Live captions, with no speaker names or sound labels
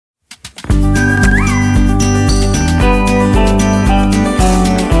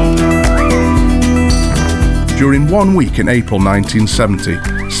1 week in April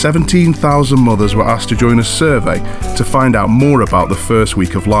 1970, 17,000 mothers were asked to join a survey to find out more about the first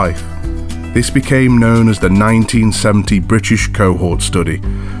week of life. This became known as the 1970 British Cohort Study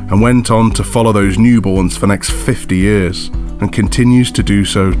and went on to follow those newborns for the next 50 years and continues to do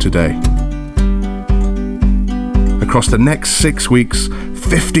so today. Across the next 6 weeks,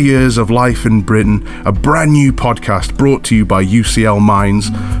 50 Years of Life in Britain, a brand new podcast brought to you by UCL Minds,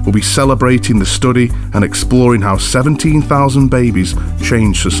 will be celebrating the study and exploring how 17,000 babies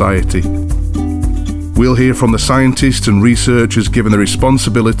changed society. We'll hear from the scientists and researchers given the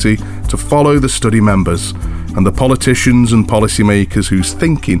responsibility to follow the study members, and the politicians and policymakers whose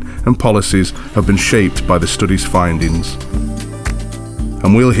thinking and policies have been shaped by the study's findings.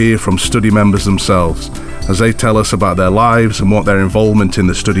 And we'll hear from study members themselves as they tell us about their lives and what their involvement in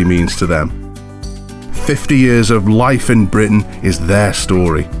the study means to them. 50 Years of Life in Britain is their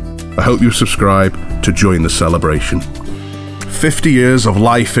story. I hope you subscribe to join the celebration. 50 Years of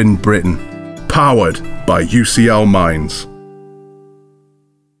Life in Britain, powered by UCL Minds.